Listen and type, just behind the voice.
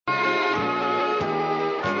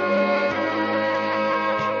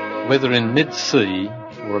Whether in mid-sea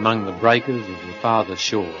or among the breakers of the farther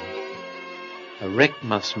shore, a wreck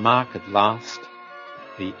must mark at last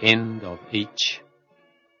the end of each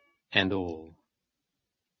and all.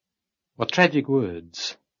 What tragic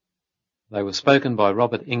words! They were spoken by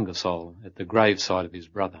Robert Ingersoll at the graveside of his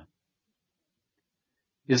brother.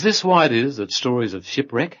 Is this why it is that stories of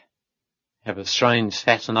shipwreck have a strange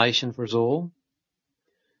fascination for us all?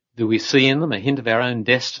 Do we see in them a hint of our own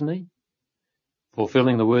destiny,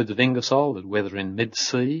 fulfilling the words of Ingersoll that whether in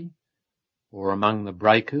mid-sea or among the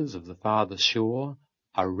breakers of the farther shore,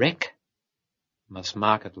 a wreck must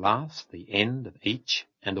mark at last the end of each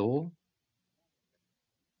and all?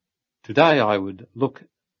 Today I would look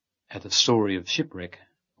at a story of shipwreck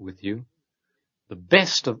with you, the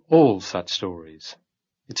best of all such stories.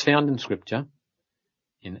 It's found in Scripture,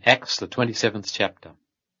 in Acts the 27th chapter.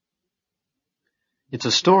 It's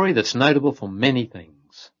a story that's notable for many things.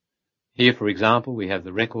 Here, for example, we have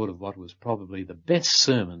the record of what was probably the best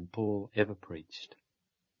sermon Paul ever preached.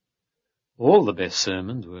 All the best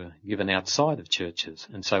sermons were given outside of churches,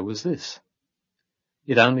 and so was this.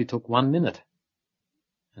 It only took 1 minute,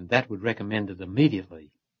 and that would recommend it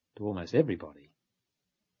immediately to almost everybody.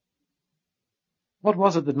 What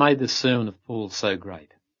was it that made this sermon of Paul's so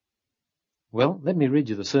great? Well, let me read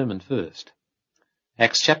you the sermon first.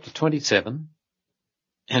 Acts chapter 27,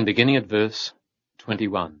 and beginning at verse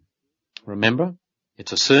 21. Remember,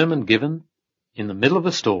 it's a sermon given in the middle of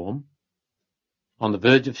a storm on the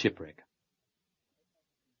verge of shipwreck.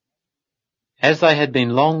 As they had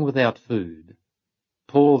been long without food,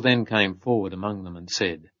 Paul then came forward among them and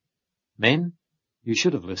said, Men, you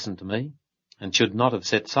should have listened to me, and should not have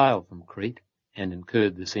set sail from Crete and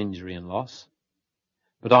incurred this injury and loss.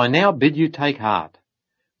 But I now bid you take heart,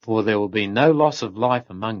 for there will be no loss of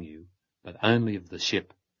life among you, but only of the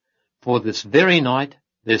ship. For this very night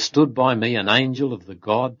there stood by me an angel of the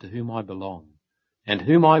God to whom I belong, and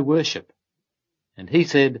whom I worship. And he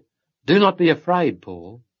said, Do not be afraid,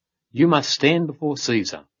 Paul. You must stand before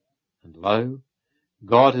Caesar. And lo,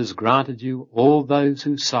 God has granted you all those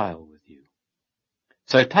who sail with you.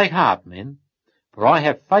 So take heart, men, for I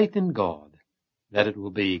have faith in God that it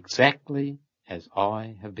will be exactly as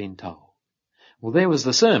I have been told. Well, there was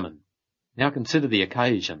the sermon. Now consider the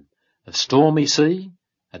occasion. A stormy sea,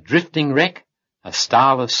 a drifting wreck, a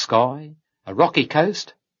starless sky, a rocky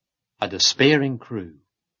coast, a despairing crew,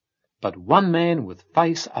 but one man with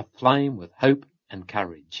face aflame with hope and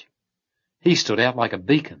courage. He stood out like a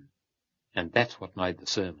beacon, and that's what made the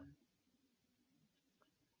sermon.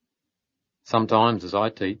 Sometimes as I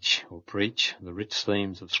teach or preach the rich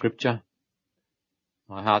themes of Scripture,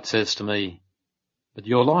 my heart says to me, but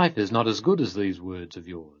your life is not as good as these words of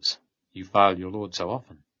yours. You fail your Lord so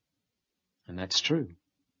often. And that's true.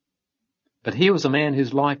 But here was a man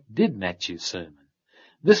whose life did match his sermon.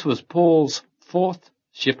 This was Paul's 4th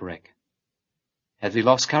shipwreck. Has he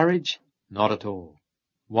lost courage? Not at all.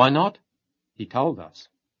 Why not? He told us,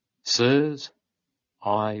 Sirs,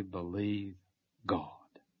 I believe God.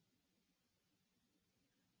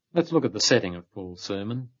 Let's look at the setting of Paul's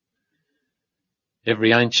sermon.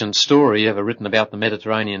 Every ancient story ever written about the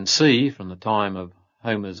Mediterranean Sea from the time of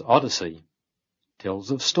Homer's Odyssey tells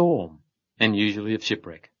of storm and usually of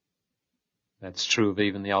shipwreck. That's true of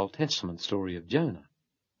even the Old Testament story of Jonah.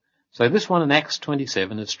 So this one in Acts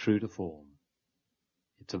 27 is true to form.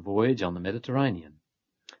 It's a voyage on the Mediterranean,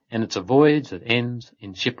 and it's a voyage that ends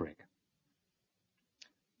in shipwreck.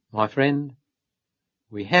 My friend,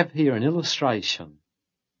 we have here an illustration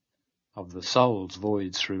of the soul's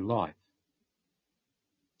voyage through life.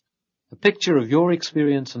 A picture of your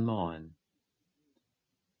experience and mine.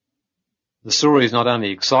 The story is not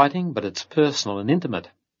only exciting, but it's personal and intimate,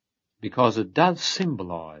 because it does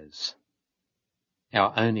symbolize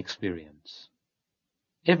our own experience.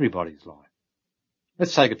 Everybody's life.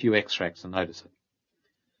 Let's take a few extracts and notice it.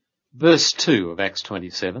 Verse 2 of Acts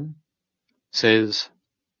 27 says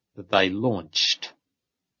that they launched.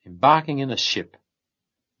 Embarking in a ship,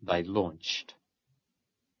 they launched.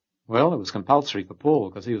 Well, it was compulsory for Paul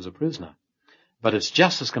because he was a prisoner, but it's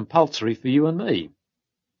just as compulsory for you and me.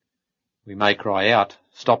 We may cry out,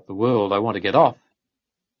 Stop the world, I want to get off.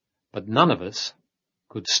 But none of us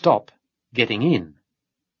could stop getting in.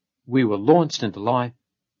 We were launched into life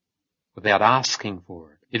without asking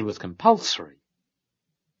for it. It was compulsory.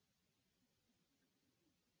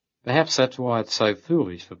 Perhaps that's why it's so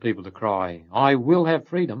foolish for people to cry, I will have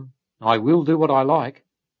freedom. I will do what I like.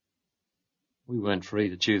 We weren't free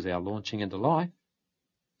to choose our launching into life.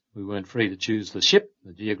 We weren't free to choose the ship,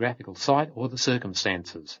 the geographical site, or the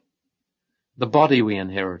circumstances. The body we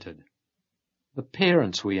inherited. The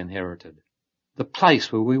parents we inherited. The place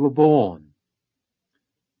where we were born.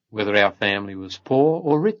 whether our family was poor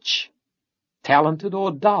or rich, talented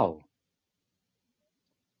or dull.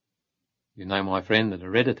 You know, my friend, that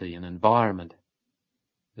heredity and environment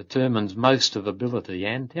determines most of ability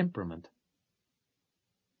and temperament.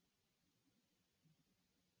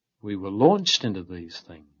 We were launched into these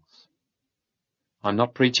things. I'm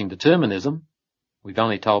not preaching determinism. We've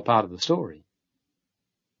only told part of the story.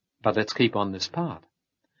 But let's keep on this part.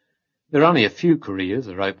 There are only a few careers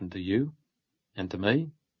that are open to you and to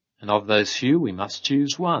me, and of those few we must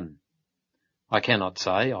choose one. I cannot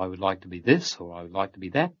say I would like to be this or I would like to be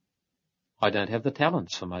that. I don't have the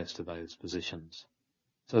talents for most of those positions.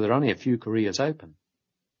 So there are only a few careers open.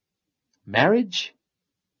 Marriage?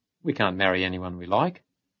 We can't marry anyone we like.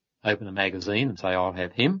 Open a magazine and say, I'll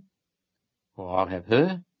have him, or I'll have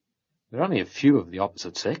her. There are only a few of the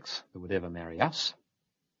opposite sex that would ever marry us.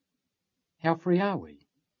 How free are we?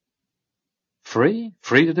 Free?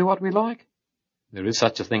 Free to do what we like? There is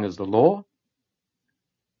such a thing as the law.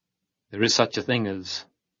 There is such a thing as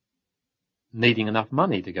needing enough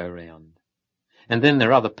money to go round. And then there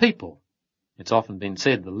are other people. It's often been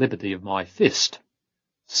said the liberty of my fist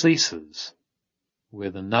ceases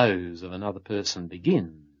where the nose of another person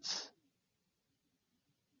begins.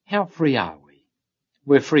 How free are we?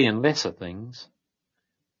 We're free in lesser things.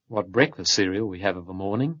 What breakfast cereal we have of a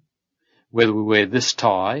morning, whether we wear this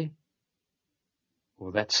tie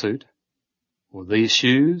or that suit or these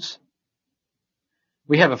shoes.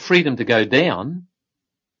 We have a freedom to go down,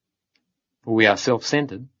 for we are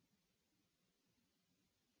self-centered.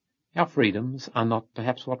 Our freedoms are not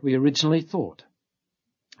perhaps what we originally thought.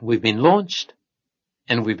 We've been launched,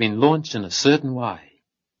 and we've been launched in a certain way.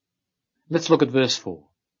 Let's look at verse 4.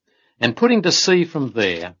 And putting to sea from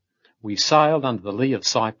there, we sailed under the lee of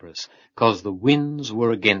Cyprus, because the winds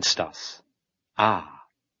were against us.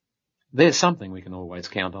 There's something we can always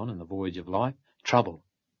count on in the voyage of life, trouble.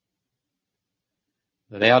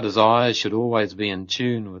 That our desires should always be in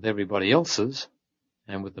tune with everybody else's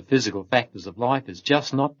and with the physical factors of life is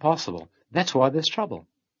just not possible. That's why there's trouble.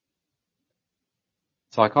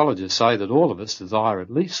 Psychologists say that all of us desire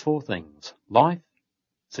at least 4 things: life,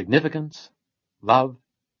 significance, love,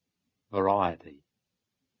 variety.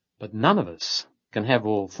 But none of us can have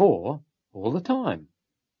all 4 all the time.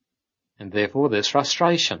 And therefore there's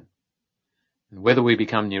frustration. And whether we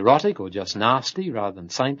become neurotic or just nasty rather than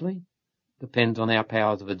saintly depends on our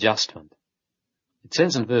powers of adjustment. It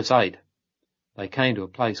says in verse 8, they came to a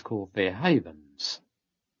place called Fair Havens.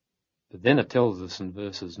 But then it tells us in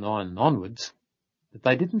verses 9 and onwards that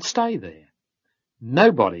they didn't stay there.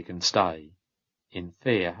 Nobody can stay in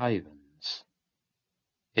Fair Havens.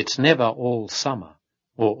 It's never all summer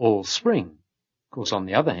or all spring. Of course, on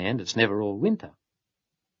the other hand, it's never all winter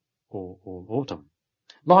or all autumn.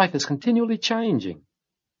 Life is continually changing.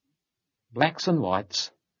 Blacks and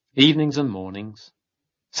whites, evenings and mornings,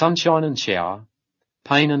 sunshine and shower,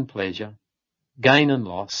 pain and pleasure, gain and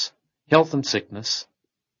loss, health and sickness.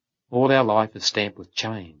 All our life is stamped with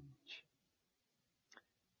change.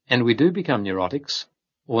 And we do become neurotics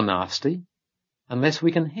or nasty unless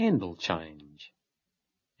we can handle change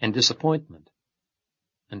and disappointment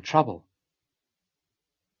and trouble.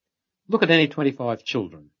 Look at any 25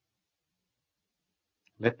 children.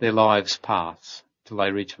 Let their lives pass till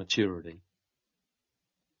they reach maturity.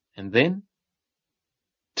 And then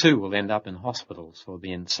 2 will end up in hospitals for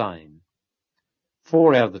the insane.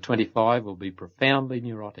 4 out of the 25 will be profoundly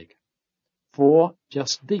neurotic. 4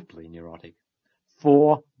 just deeply neurotic.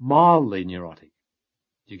 4 mildly neurotic.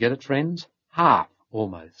 Do you get it, friends? Half,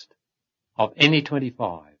 almost, of any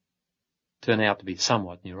 25 turn out to be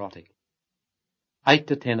somewhat neurotic. 8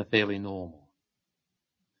 to 10 are fairly normal.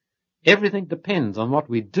 Everything depends on what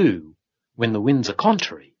we do when the winds are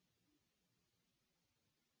contrary.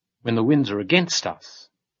 When the winds are against us.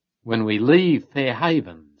 When we leave Fair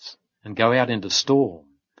Havens and go out into storm.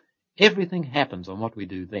 Everything happens on what we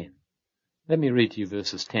do then. Let me read to you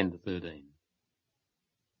verses 10 to 13.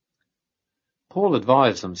 Paul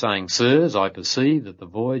advised them, saying, Sirs, I perceive that the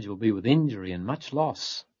voyage will be with injury and much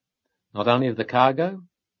loss, not only of the cargo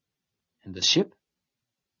and the ship,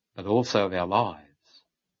 but also of our lives.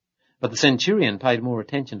 But the centurion paid more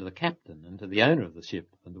attention to the captain and to the owner of the ship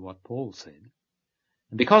than to what Paul said.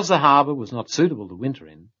 And because the harbour was not suitable to winter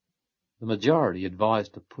in, the majority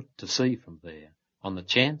advised to put to sea from there, on the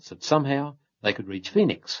chance that somehow they could reach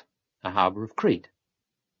Phoenix, a harbour of Crete,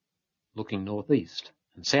 looking northeast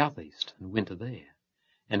and southeast and winter there.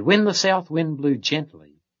 And when the south wind blew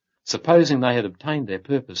gently, supposing they had obtained their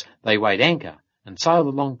purpose, they weighed anchor and sailed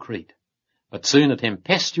along Crete. But soon a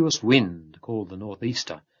tempestuous wind, called the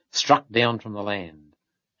northeaster, struck down from the land.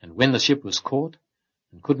 And when the ship was caught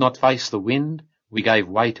and could not face the wind, We gave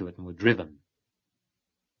way to it and were driven.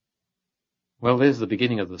 Well, there's the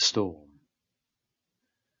beginning of the storm.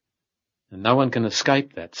 And no one can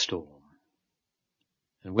escape that storm.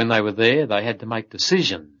 And when they were there, they had to make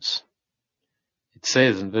decisions. It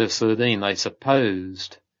says in verse 13, they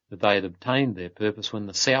supposed that they had obtained their purpose when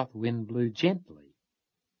the south wind blew gently.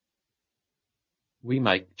 We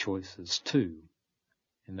make choices too.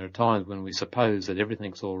 And there are times when we suppose that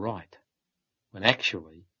everything's all right, when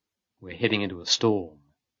actually we're heading into a storm.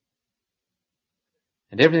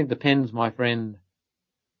 And everything depends, my friend,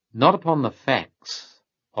 not upon the facts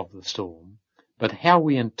of the storm, but how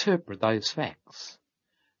we interpret those facts.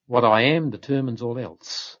 What I am determines all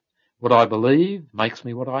else. What I believe makes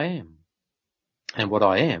me what I am. And what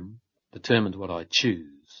I am determines what I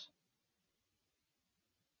choose.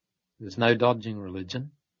 There's no dodging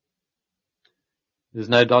religion. There's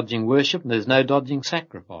no dodging worship, and there's no dodging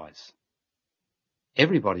sacrifice.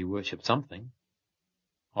 Everybody worships something,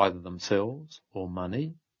 either themselves or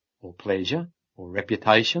money or pleasure or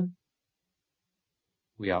reputation.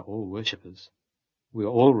 We are all worshippers. We are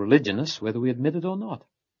all religionists, whether we admit it or not.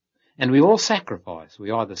 And we all sacrifice.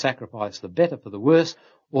 We either sacrifice the better for the worse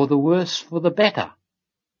or the worse for the better.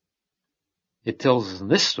 It tells us in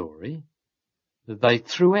this story that they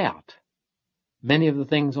threw out many of the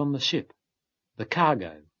things on the ship, the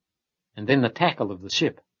cargo, and then the tackle of the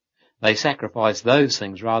ship. They sacrificed those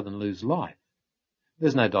things rather than lose life.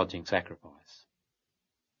 There's no dodging sacrifice.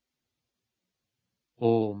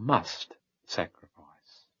 All must sacrifice.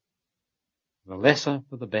 The lesser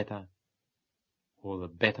for the better, or the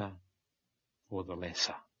better for the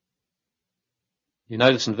lesser. You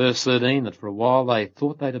notice in verse 13 that for a while they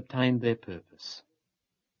thought they'd obtained their purpose.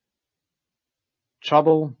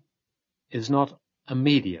 Trouble is not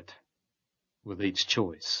immediate with each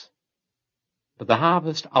choice, but the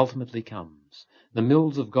harvest ultimately comes. The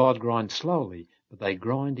mills of God grind slowly, but they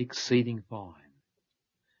grind exceeding fine.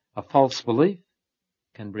 A false belief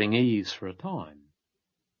can bring ease for a time,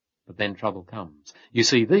 but then trouble comes. You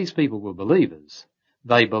see, these people were believers.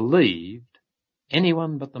 They believed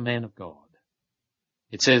anyone but the man of God.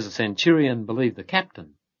 It says the centurion believed the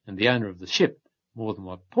captain and the owner of the ship more than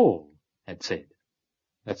what Paul had said.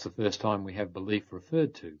 That's the first time we have belief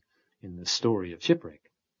referred to in the story of Shipwreck.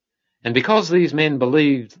 And because these men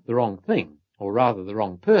believed the wrong thing, or rather the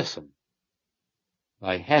wrong person,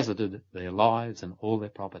 they hazarded their lives and all their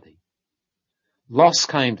property. Loss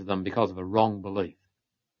came to them because of a wrong belief.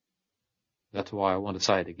 That's why I want to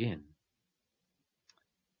say it again.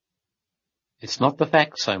 It's not the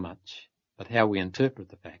facts so much, but how we interpret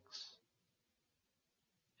the facts.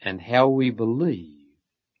 And how we believe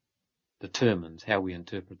determines how we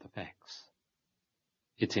interpret the facts.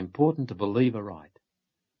 It's important to believe aright,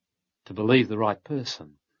 to believe the right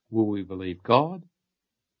person. Will we believe God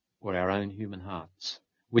or our own human hearts,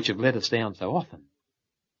 which have let us down so often?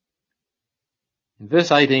 In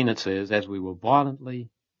verse 18 it says, as we were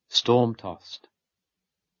violently storm-tossed,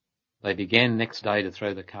 they began next day to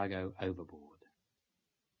throw the cargo overboard.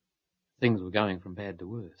 Things were going from bad to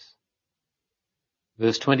worse.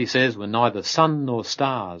 Verse 20 says, when neither sun nor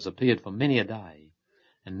stars appeared for many a day,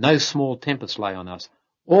 and no small tempest lay on us,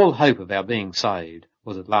 all hope of our being saved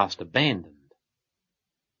was at last abandoned.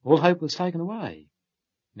 All hope was taken away.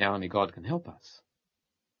 Now only God can help us.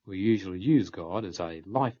 We usually use God as a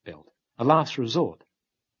life belt, a last resort.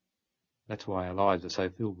 That's why our lives are so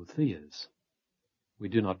filled with fears. We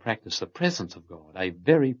do not practice the presence of God, a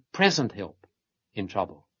very present help in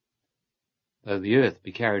trouble. Though the earth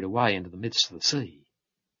be carried away into the midst of the sea,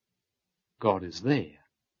 God is there,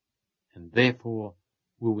 and therefore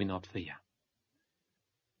will we not fear.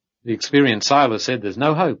 The experienced sailor said there's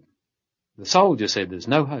no hope. The soldier said there's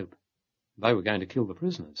no hope. They were going to kill the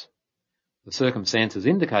prisoners. The circumstances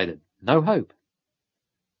indicated no hope.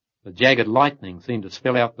 The jagged lightning seemed to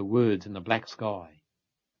spell out the words in the black sky.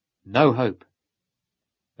 No hope.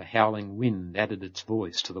 The howling wind added its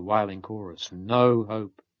voice to the wailing chorus. No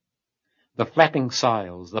hope. The flapping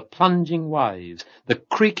sails, the plunging waves, the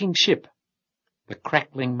creaking ship, the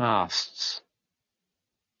crackling masts,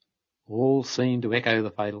 all seemed to echo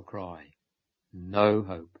the fatal cry. No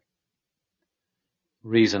hope.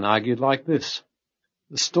 Reason argued like this.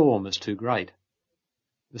 The storm is too great.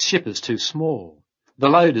 The ship is too small. The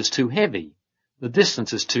load is too heavy. The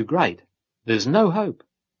distance is too great. There's no hope.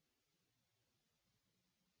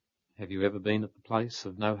 Have you ever been at the place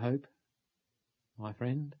of no hope, my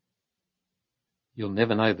friend? You'll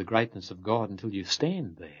never know the greatness of God until you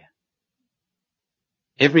stand there.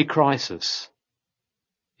 Every crisis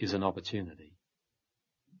is an opportunity.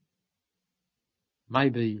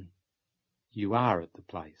 Maybe you are at the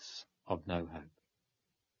place of no hope.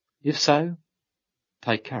 If so,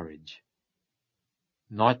 take courage.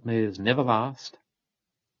 Nightmares never last,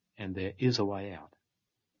 and there is a way out.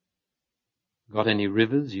 Got any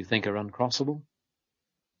rivers you think are uncrossable?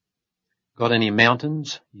 Got any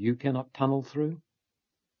mountains you cannot tunnel through?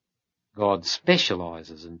 God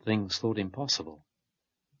specializes in things thought impossible.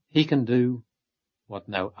 He can do what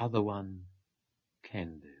no other one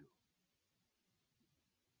can do.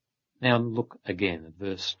 Now look again at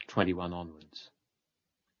verse 21 onwards.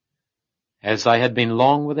 As they had been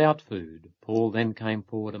long without food, Paul then came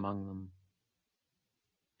forward among them.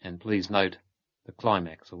 And please note the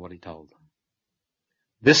climax of what he told them.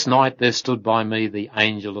 This night there stood by me the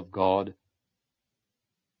angel of God,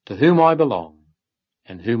 to whom I belong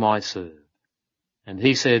and whom I serve. And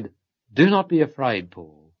he said, Do not be afraid,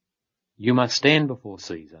 Paul. You must stand before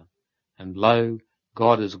Caesar, and lo,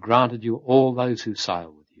 God has granted you all those who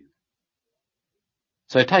sail with you.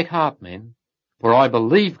 So take heart, men, for I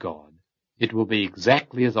believe God. It will be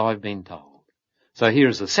exactly as I've been told. So here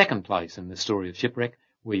is the second place in the story of Shipwreck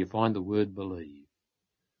where you find the word believe.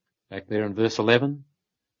 Back there in verse 11,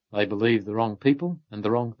 they believed the wrong people and the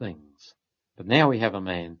wrong things. But now we have a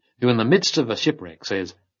man who in the midst of a shipwreck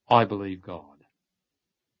says, I believe God.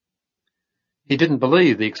 He didn't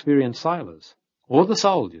believe the experienced sailors, or the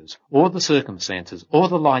soldiers, or the circumstances, or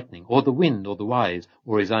the lightning, or the wind, or the waves,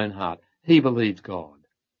 or his own heart. He believed God.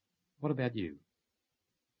 What about you?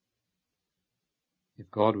 If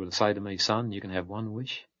God were to say to me, son, you can have one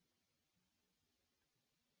wish,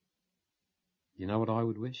 you know what I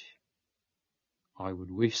would wish? I would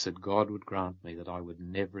wish that God would grant me that I would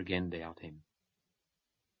never again doubt him.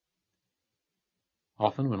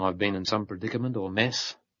 Often when I've been in some predicament or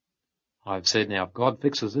mess, I've said, now if God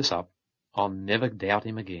fixes this up, I'll never doubt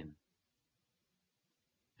him again.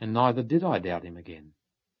 And neither did I doubt him again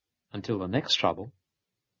until the next trouble,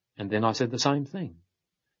 and then I said the same thing.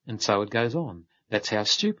 And so it goes on. That's how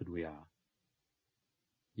stupid we are.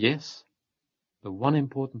 Yes, the one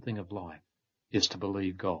important thing of life is to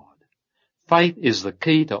believe God. Faith is the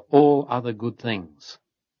key to all other good things.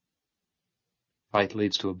 Faith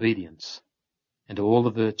leads to obedience and to all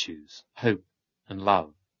the virtues, hope and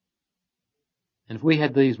love. And if we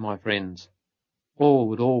had these, my friends, all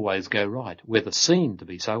would always go right, whether seen to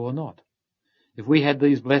be so or not. If we had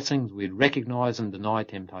these blessings, we'd recognize and deny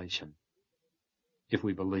temptation. If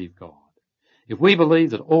we believe God. If we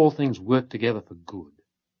believe that all things work together for good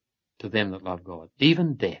to them that love God,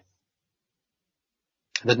 even death,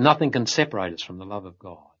 that nothing can separate us from the love of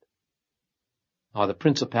God, neither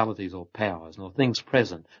principalities or powers, nor things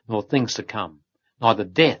present, nor things to come, neither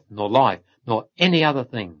death nor life, nor any other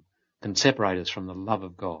thing can separate us from the love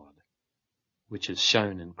of God, which is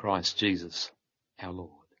shown in Christ Jesus our Lord.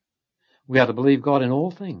 We are to believe God in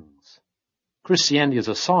all things. Christianity is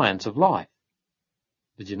a science of life.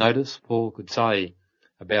 Did you notice Paul could say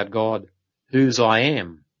about God, whose I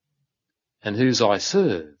am and whose I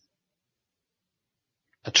serve?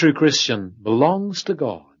 A true Christian belongs to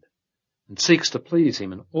God and seeks to please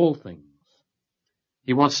him in all things.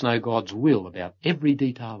 He wants to know God's will about every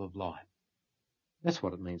detail of life. That's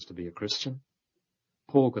what it means to be a Christian.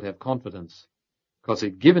 Paul could have confidence because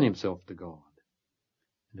he'd given himself to God.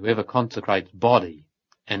 And whoever consecrates body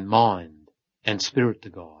and mind and spirit to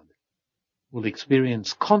God will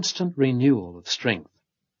experience constant renewal of strength,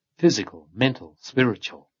 physical, mental,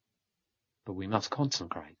 spiritual. But we must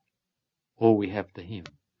consecrate all we have to him.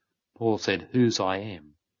 Paul said, whose I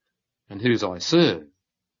am and whose I serve.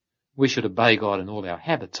 We should obey God in all our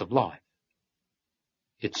habits of life.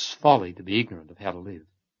 It's folly to be ignorant of how to live.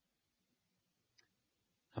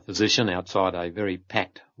 A physician outside a very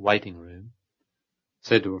packed waiting room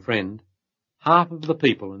said to a friend, half of the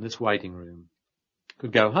people in this waiting room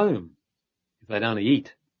could go home if they'd only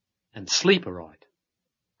eat and sleep aright.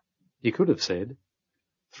 He could have said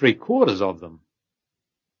 3/4 of them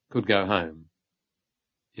could go home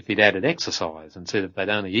if he'd added exercise and said if they'd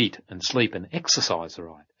only eat and sleep and exercise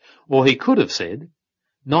aright. Or he could have said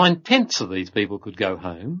 9/10 of these people could go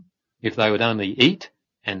home if they would only eat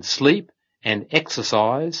and sleep and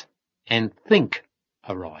exercise and think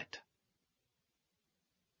aright.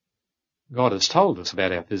 God has told us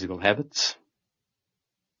about our physical habits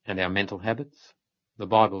and our mental habits. The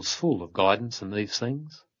Bible's full of guidance in these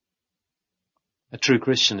things. A true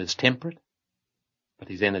Christian is temperate, but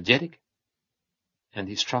he's energetic and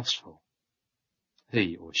he's trustful.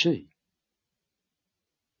 He or she.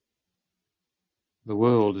 The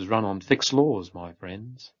world is run on fixed laws, my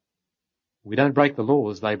friends. We don't break the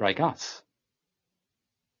laws, they break us.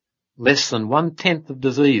 Less than 1/10 of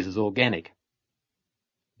disease is organic.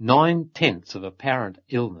 9/10 of apparent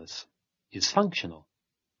illness is functional.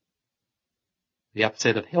 the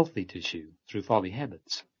upset of healthy tissue through folly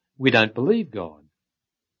habits. We don't believe God.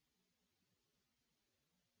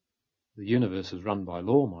 The universe is run by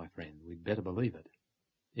law, my friend. We'd better believe it.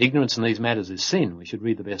 Ignorance in these matters is sin. We should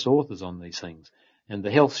read the best authors on these things. And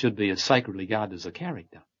the health should be as sacredly guarded as the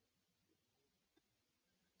character.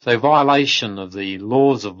 So violation of the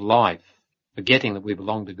laws of life, forgetting that we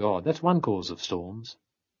belong to God, that's one cause of storms.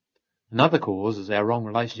 Another cause is our wrong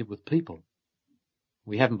relationship with people.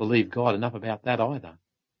 We haven't believed God enough about that either.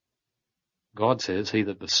 God says, he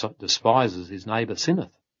that despises his neighbour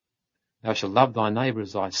sinneth. Thou shalt love thy neighbour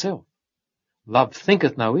as thyself. Love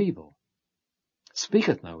thinketh no evil,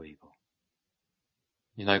 speaketh no evil.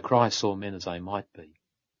 You know, Christ saw men as they might be,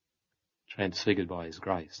 transfigured by his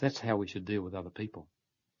grace. That's how we should deal with other people.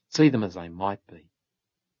 See them as they might be.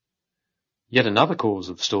 Yet another cause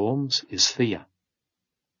of storms is fear.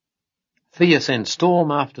 Fear sends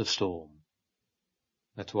storm after storm.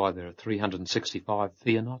 That's why there are 365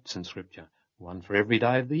 fear nots in Scripture, one for every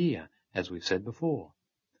day of the year, as we've said before.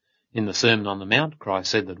 In the Sermon on the Mount,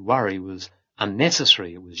 Christ said that worry was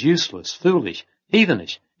unnecessary, it was useless, foolish,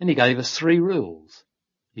 heathenish, and he gave us 3 rules.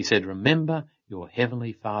 He said, remember your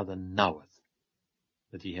heavenly Father knoweth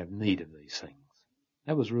that ye have need of these things.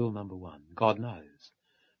 That was rule number 1. God knows.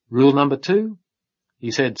 Rule number 2,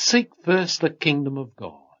 he said, seek first the kingdom of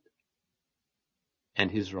God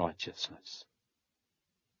and his righteousness,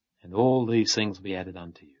 and all these things will be added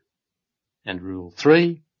unto you. And rule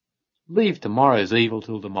 3, leave tomorrow's evil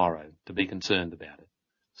till tomorrow to be concerned about it.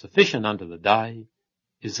 Sufficient unto the day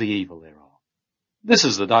is the evil thereof. This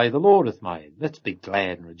is the day the Lord hath made. Let's be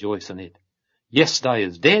glad and rejoice in it. Yesterday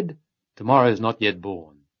is dead, tomorrow is not yet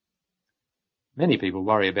born. Many people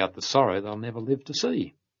worry about the sorrow they'll never live to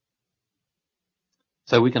see.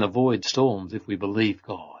 So we can avoid storms if we believe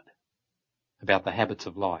God about the habits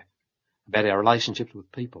of life, about our relationships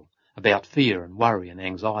with people, about fear and worry and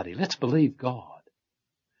anxiety. Let's believe God.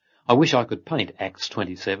 I wish I could paint Acts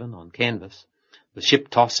 27 on canvas, the ship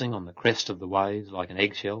tossing on the crest of the waves like an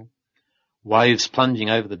eggshell, waves plunging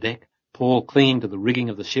over the deck, Paul clinging to the rigging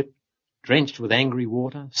of the ship, drenched with angry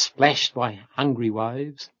water, splashed by hungry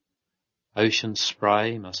waves. Ocean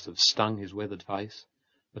spray must have stung his weathered face,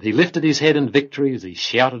 but he lifted his head in victory as he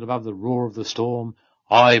shouted above the roar of the storm,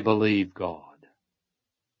 I believe God.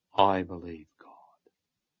 I believe God.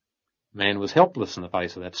 Man was helpless in the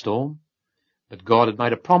face of that storm, but God had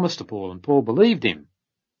made a promise to Paul, and Paul believed him.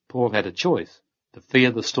 Paul had a choice, to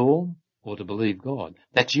fear the storm or to believe God.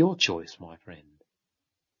 That's your choice, my friend.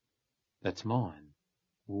 That's mine.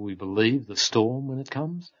 Will we believe the storm when it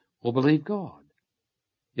comes, or believe God?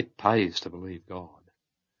 It pays to believe God,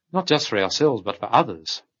 not just for ourselves, but for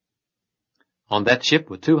others. On that ship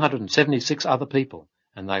were 276 other people,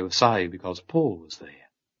 and they were saved because Paul was there.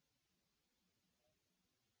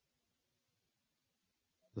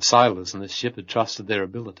 The sailors in this ship had trusted their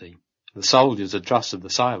ability. The soldiers had trusted the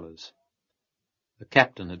sailors. The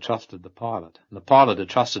captain had trusted the pilot, and the pilot had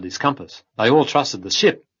trusted his compass. They all trusted the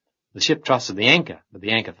ship. The ship trusted the anchor, but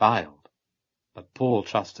the anchor failed. But Paul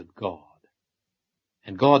trusted God.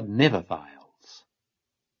 And God never fails.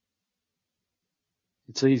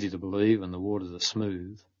 It's easy to believe when the waters are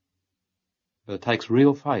smooth, but it takes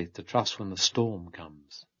real faith to trust when the storm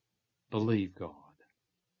comes. Believe God.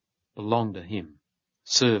 Belong to him.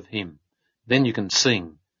 Serve him. Then you can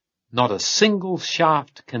sing, not a single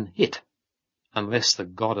shaft can hit unless the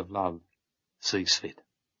God of love sees fit.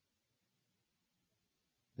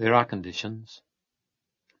 There are conditions.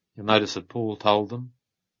 You'll notice that Paul told them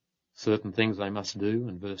certain things they must do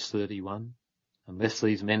in verse 31. Unless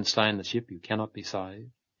these men stay in the ship, you cannot be saved.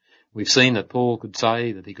 We've seen that Paul could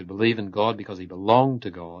say that he could believe in God because he belonged to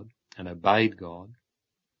God and obeyed God.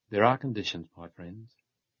 There are conditions, my friends,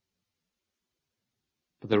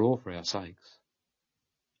 but they're all for our sakes.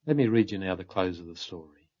 Let me read you now the close of the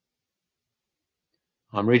story.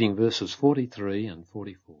 I'm reading verses 43 and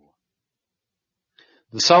 44.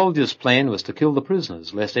 The soldiers' plan was to kill the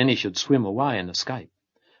prisoners, lest any should swim away and escape.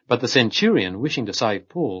 But the centurion, wishing to save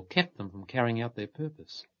Paul, kept them from carrying out their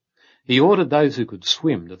purpose. He ordered those who could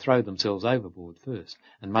swim to throw themselves overboard first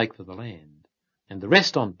and make for the land, and the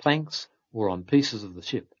rest on planks or on pieces of the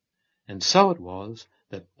ship. And so it was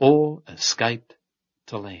that all escaped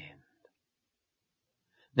to land.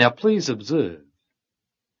 Now please observe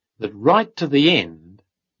that right to the end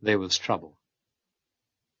there was trouble.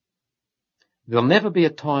 There'll never be a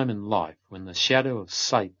time in life when the shadow of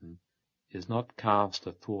Satan is not cast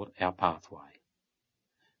athwart our pathway.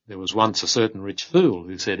 There was once a certain rich fool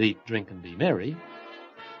who said, eat, drink and be merry.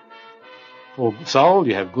 Poor soul,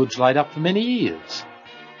 you have goods laid up for many years.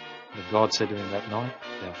 But God said to him that night,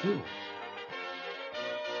 thou fool.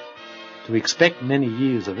 To expect many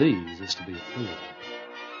years of ease is to be a fool.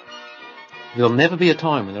 There'll never be a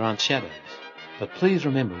time when there aren't shadows, but please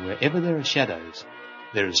remember, wherever there are shadows,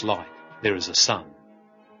 there is light, there is a sun.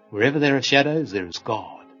 Wherever there are shadows, there is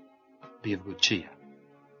God. Be of good cheer.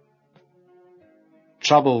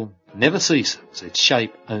 Trouble never ceases, its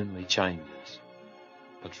shape only changes.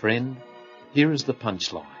 But friend, here is the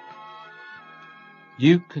punchline.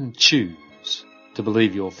 You can choose to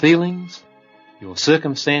believe your feelings, your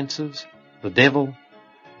circumstances, the devil,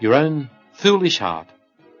 your own foolish heart,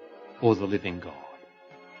 or the living God.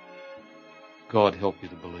 God help you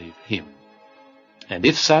to believe him. And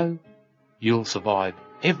if so, you'll survive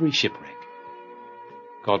every shipwreck.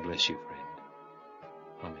 God bless you.